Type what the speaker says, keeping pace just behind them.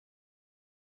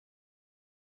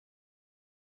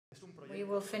We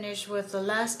will finish with the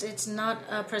last. It's not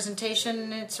a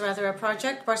presentation, it's rather a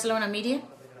project. Barcelona Media.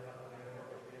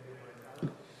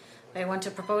 They want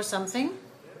to propose something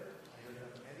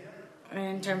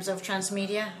in terms of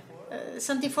transmedia.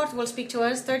 Santi Fort will speak to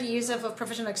us. 30 years of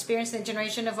professional experience in the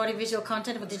generation of audiovisual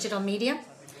content with digital media.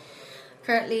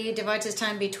 Currently divides his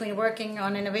time between working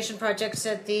on innovation projects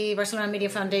at the Barcelona Media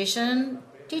Foundation,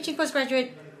 teaching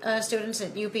postgraduate students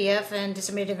at UPF, and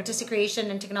disseminating artistic creation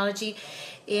and technology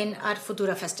in Art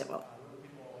Futura Festival.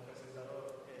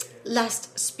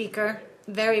 Last speaker,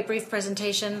 very brief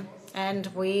presentation, and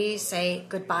we say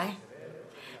goodbye.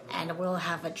 And we'll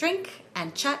have a drink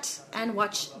and chat and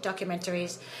watch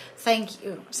documentaries. Thank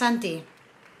you. Santi.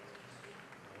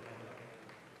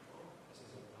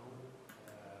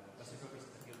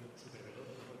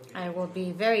 I will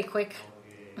be very quick,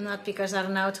 not because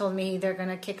Arnau told me they're going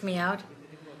to kick me out,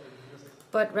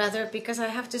 but rather because I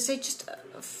have to say just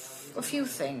a few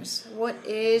things. What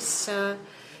is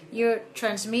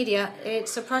Eurotransmedia?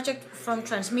 It's a project from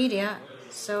Transmedia,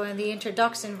 so in the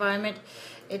interdocs environment,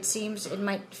 it seems it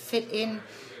might fit in,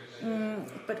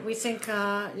 but we think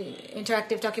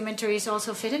interactive documentaries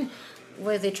also fit in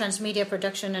with the transmedia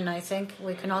production, and I think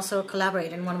we can also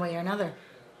collaborate in one way or another.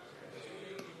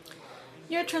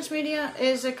 Eurotransmedia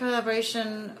is a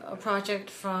collaboration project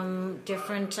from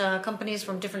different companies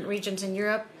from different regions in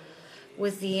Europe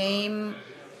with the aim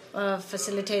of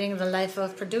facilitating the life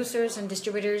of producers and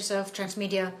distributors of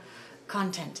transmedia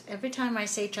content. Every time I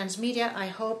say transmedia, I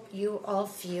hope you all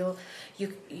feel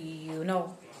you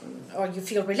know, or you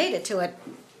feel related to it.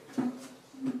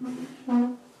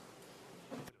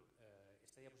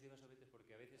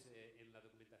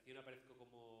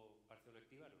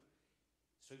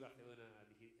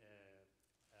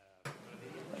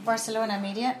 Barcelona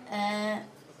Media,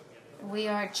 we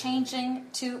are changing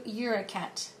to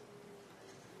Eurocat,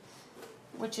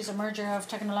 which is a merger of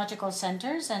technological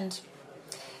centers. And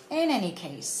in any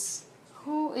case,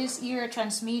 who is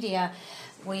Eurotransmedia?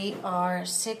 We are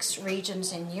 6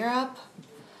 regions in Europe.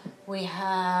 We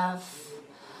have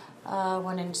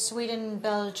one in Sweden,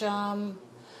 Belgium,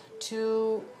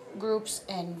 2 groups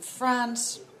in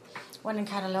France, one in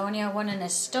Catalonia, one in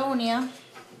Estonia.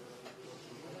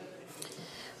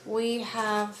 We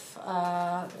have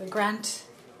a grant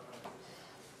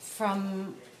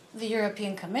from the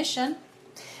European Commission,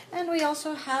 and we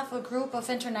also have a group of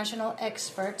international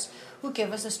experts who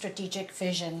give us a strategic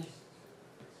vision.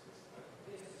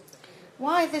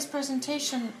 Why this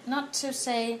presentation? Not to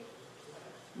say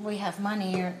we have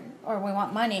money or we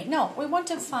want money. No, we want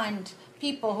to find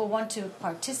people who want to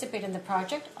participate in the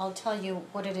project. I'll tell you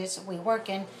what it is we work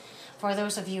in. For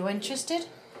those of you interested,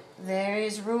 there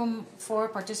is room for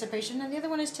participation, and the other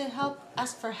one is to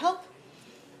ask for help,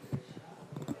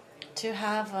 to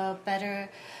have a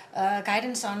better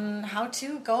guidance on how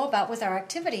to go about with our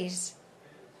activities.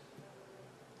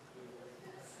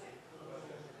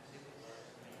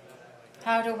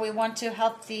 How do we want to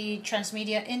help the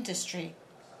transmedia industry?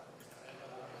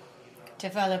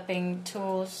 Developing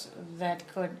tools that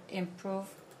could improve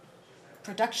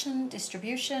production,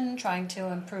 distribution, trying to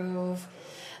improve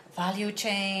value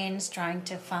chains, trying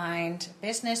to find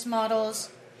business models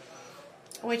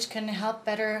which can help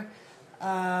better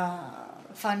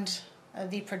fund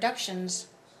the productions.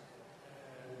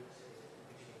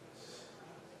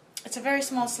 It's a very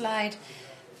small slide,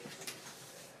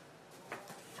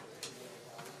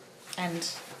 and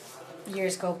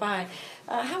years go by.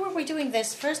 How are we doing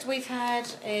this? First, we've had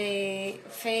a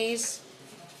phase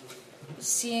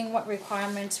seeing what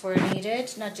requirements were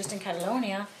needed, not just in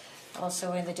Catalonia,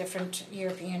 also in the different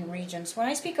European regions. When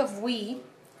I speak of we,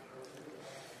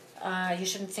 you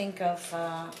shouldn't think of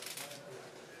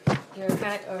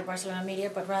Eurocat or Barcelona Media,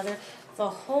 but rather the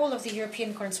whole of the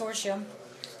European consortium.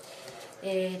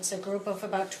 It's a group of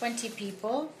about 20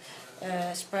 people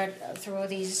spread through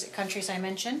these countries I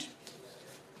mentioned.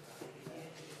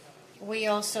 We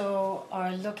also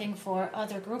are looking for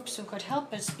other groups who could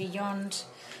help us beyond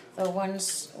the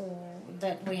ones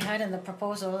that we had in the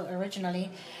proposal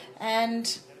originally,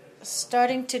 and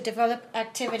starting to develop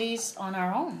activities on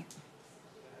our own.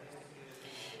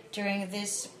 During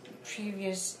this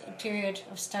previous period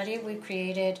of study, we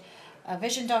created a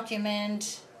vision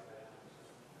document,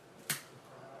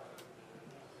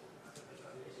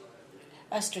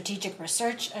 a strategic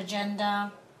research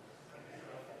agenda,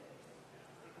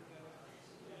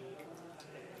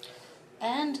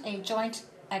 and a joint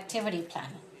activity plan.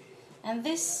 And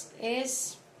this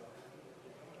is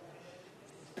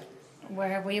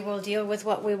where we will deal with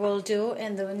what we will do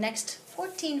in the next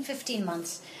 14-15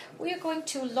 months. We are going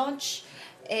to launch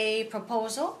a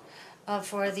proposal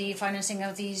for the financing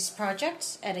of these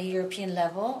projects at a European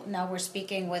level. Now we're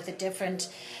speaking with the different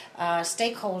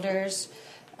stakeholders,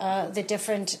 the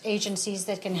different agencies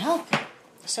that can help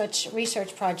such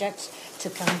research projects, to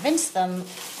convince them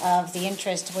of the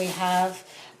interest we have.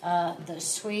 The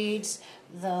Swedes,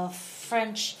 the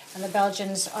French, and the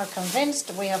Belgians are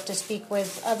convinced. We have to speak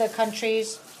with other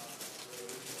countries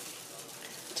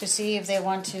to see if they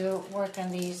want to work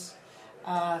on these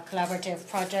collaborative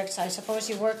projects. I suppose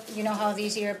you know how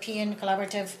these European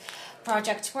collaborative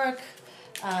projects work.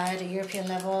 At a European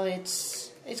level,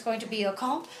 it's going to be a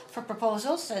call for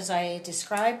proposals, as I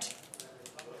described.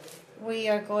 We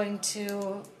are going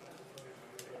to,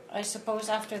 I suppose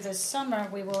after the summer,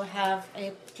 we will have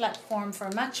a platform for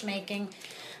matchmaking,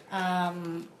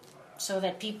 so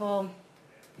that people,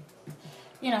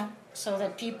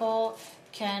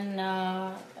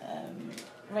 can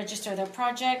register their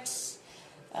projects.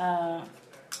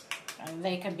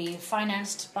 They can be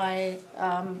financed by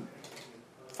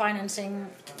financing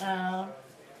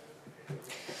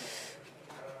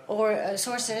or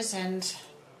sources. And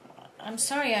I'm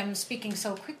sorry I'm speaking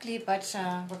so quickly, but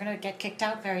we're going to get kicked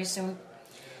out very soon.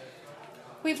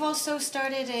 We've also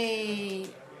started a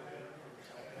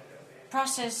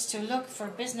process to look for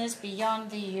business beyond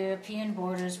the European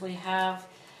borders. We have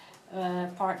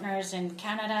partners in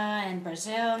Canada and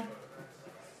Brazil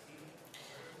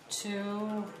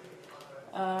to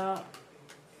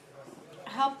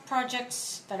help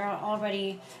projects that are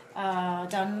already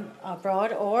done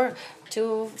abroad, or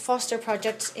to foster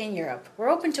projects in Europe. We're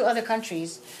open to other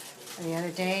countries. The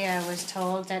other day I was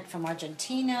told that from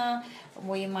Argentina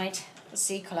we might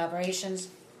see collaborations.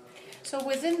 So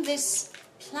within this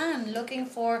plan, looking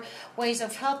for ways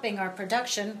of helping our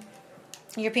production,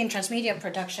 European transmedia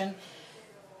production,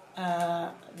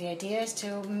 the idea is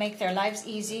to make their lives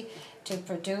easy to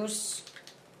produce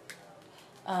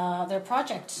their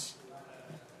projects.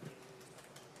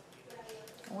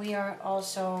 We are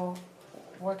also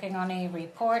working on a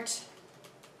report,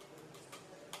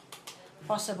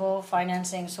 possible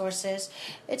financing sources.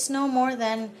 It's no more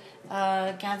than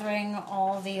gathering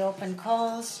all the open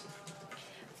calls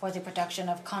for the production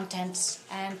of contents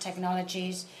and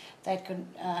technologies that could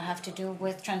have to do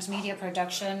with transmedia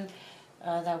production.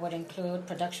 That would include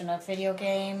production of video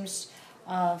games,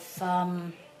 of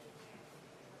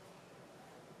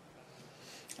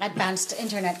advanced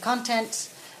internet content.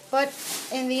 But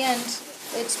in the end,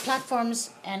 it's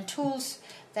platforms and tools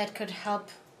that could help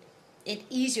it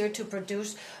easier to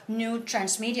produce new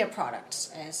transmedia products,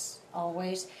 as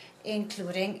always,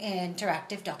 including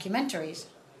interactive documentaries.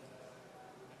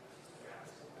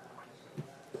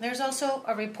 There's also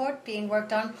a report being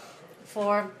worked on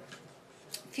for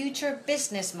future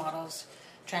business models,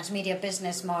 transmedia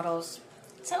business models.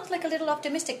 It sounds like a little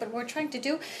optimistic, but what we're trying to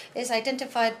do is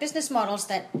identify business models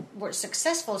that were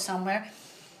successful somewhere,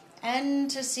 and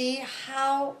to see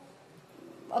how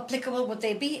applicable would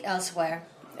they be elsewhere.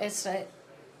 It's the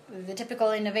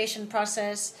typical innovation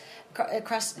process,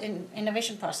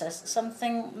 innovation process.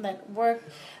 Something that worked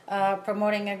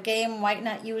promoting a game, why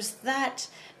not use that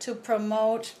to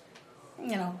promote,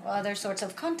 other sorts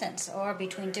of contents, or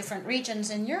between different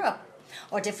regions in Europe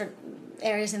or different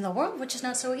areas in the world, which is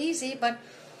not so easy, but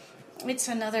it's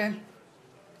another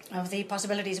of the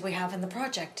possibilities we have in the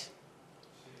project.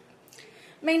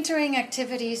 Mentoring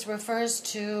activities refers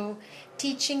to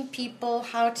teaching people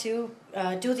how to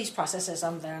do these processes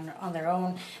on their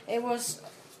own. It was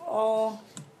all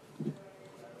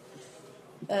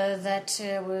that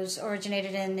was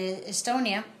originated in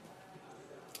Estonia.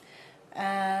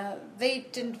 They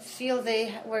didn't feel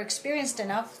they were experienced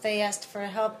enough. They asked for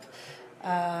help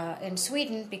in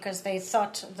Sweden because they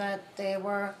thought that they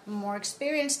were more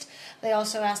experienced. They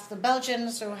also asked the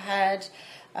Belgians, who had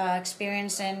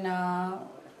experience in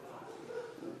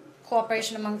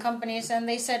cooperation among companies, and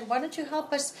they said, why don't you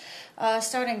help us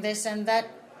starting this? And that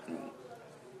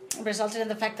resulted in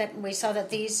the fact that we saw that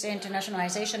these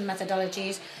internationalization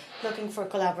methodologies, looking for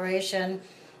collaboration,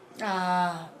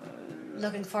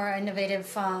 looking for innovative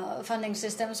funding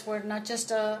systems, were not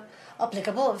just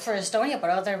applicable for Estonia, but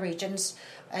other regions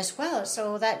as well.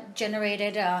 So that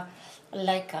generated an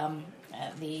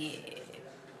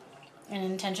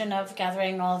intention of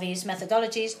gathering all these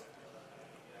methodologies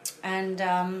and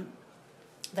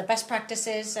the best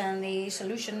practices and the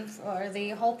solution for the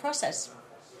whole process.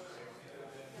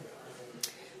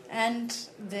 And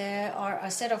there are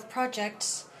a set of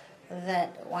projects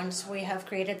that once we have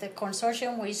created the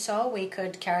consortium, we saw we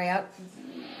could carry out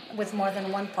with more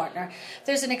than one partner.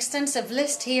 There's an extensive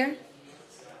list here,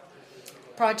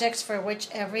 projects for which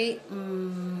every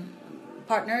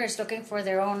partner is looking for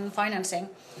their own financing.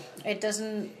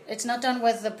 It's not done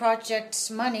with the project's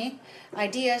money,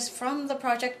 ideas from the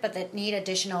project, but that need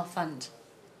additional fund.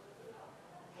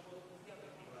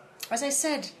 As I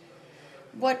said,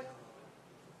 what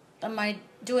am I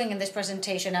doing in this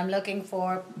presentation? I'm looking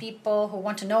for people who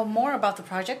want to know more about the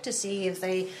project to see if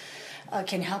they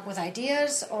can help with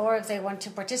ideas or if they want to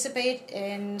participate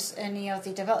in any of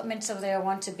the developments, or they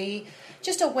want to be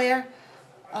just aware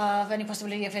of any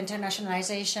possibility of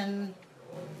internationalization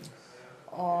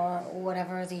or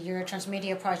whatever the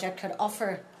Eurotransmedia project could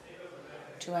offer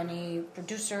to any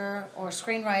producer or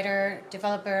screenwriter,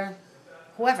 developer,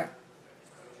 whoever.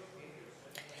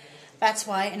 That's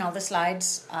why in all the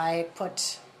slides I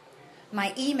put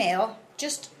my email,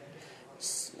 just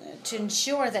to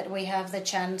ensure that we have the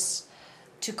chance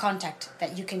to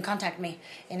that you can contact me.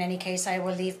 In any case, I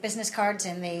will leave business cards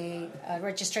in the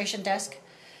registration desk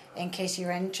in case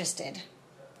you're interested.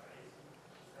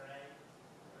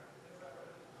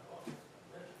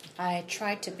 I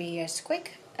tried to be as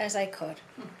quick as I could.